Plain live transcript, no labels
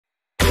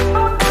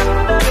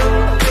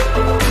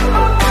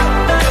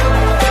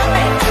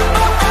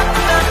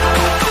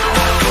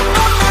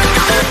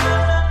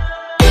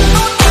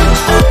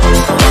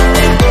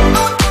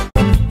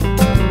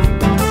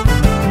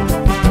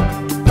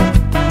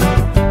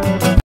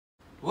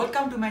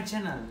my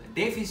channel.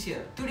 Dave is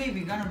here. Today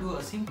we're gonna do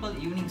a simple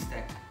evening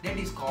snack that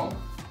is called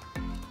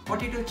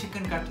Potato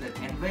Chicken Cutlet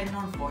and well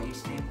known for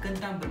its name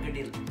Kentang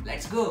Bergedil.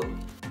 Let's go!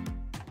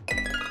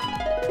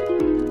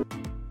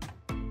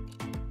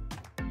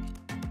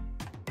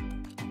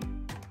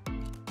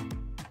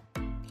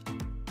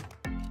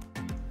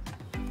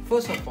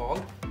 First of all,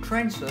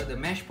 transfer the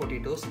mashed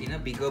potatoes in a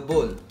bigger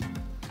bowl.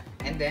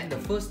 And then the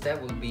first step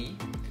will be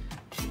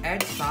to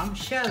add some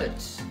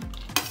shallots.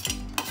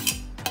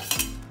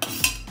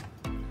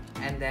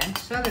 And then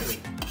celery.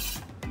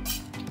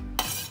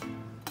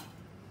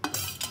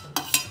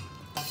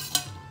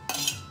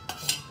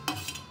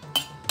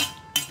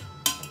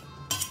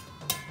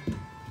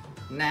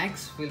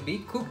 Next will be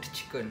cooked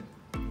chicken.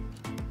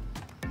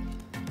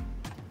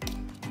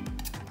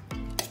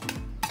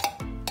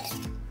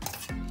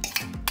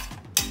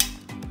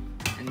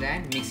 And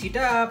then mix it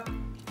up.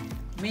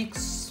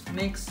 Mix,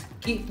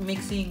 keep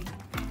mixing.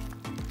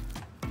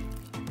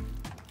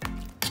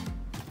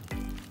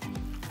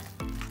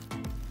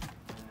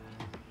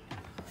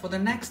 For the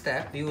next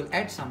step, we will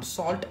add some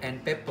salt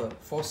and pepper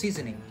for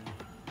seasoning.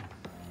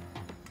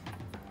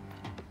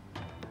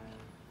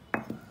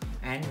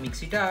 And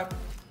mix it up.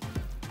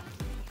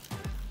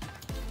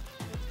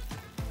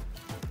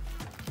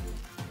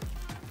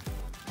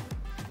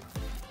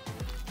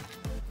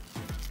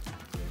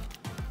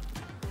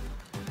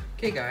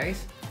 Okay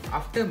guys,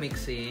 after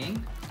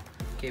mixing,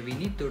 we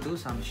need to do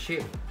some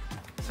shape,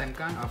 some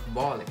kind of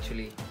ball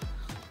actually.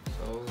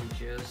 So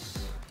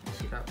just mix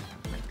it up,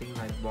 something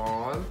like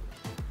ball.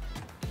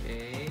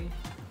 Okay,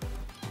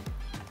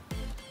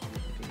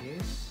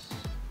 this,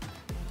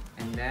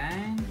 and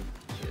then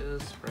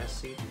just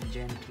press it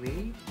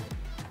gently.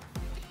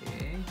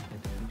 Okay,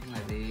 something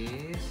like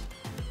this.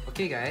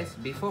 Okay guys,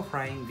 before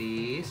frying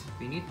this,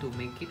 we need to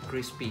make it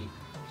crispy.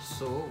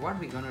 So what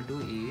we're gonna do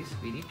is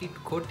we need to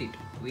coat it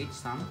with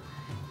some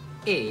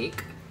egg.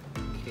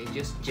 Okay,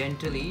 just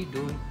gently,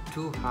 don't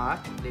too hard,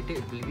 later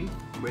it will be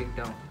break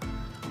down.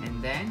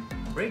 And then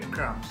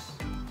breadcrumbs.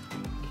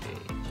 Okay,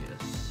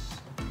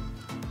 just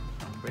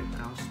some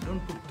breadcrumbs. Don't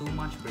put too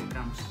much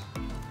breadcrumbs.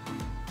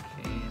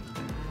 Okay, and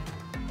then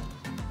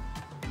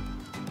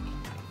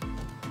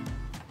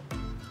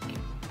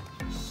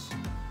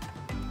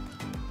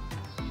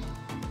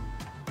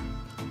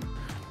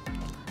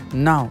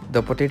Now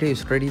the potato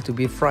is ready to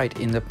be fried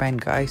in the pan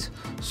guys,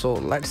 so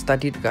let's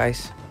start it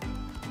guys.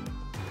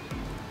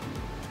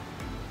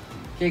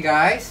 Okay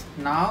guys,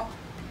 now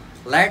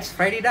let's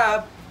fry it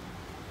up.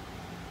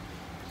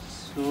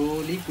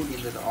 Slowly put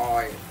into the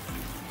oil.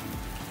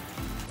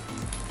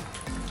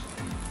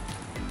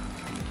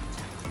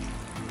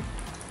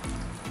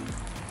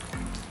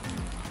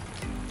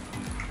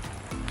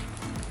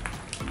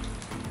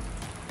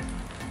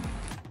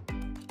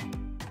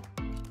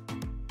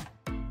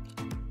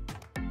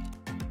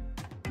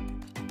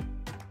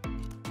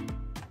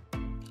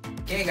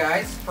 Okay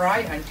guys, fry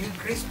until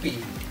crispy.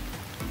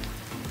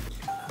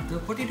 The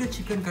potato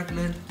chicken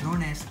cutlet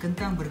known as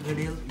Kentang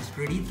Bergedil is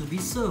ready to be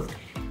served.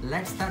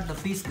 Let's start the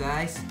feast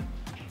guys.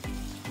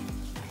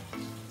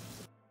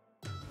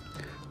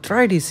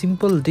 Try this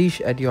simple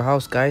dish at your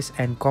house guys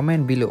and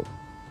comment below.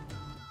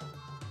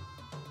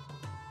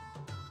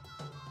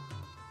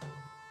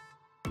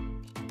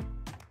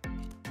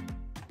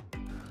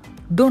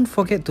 Don't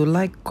forget to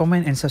like,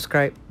 comment and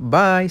subscribe.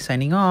 Bye,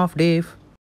 signing off Dave.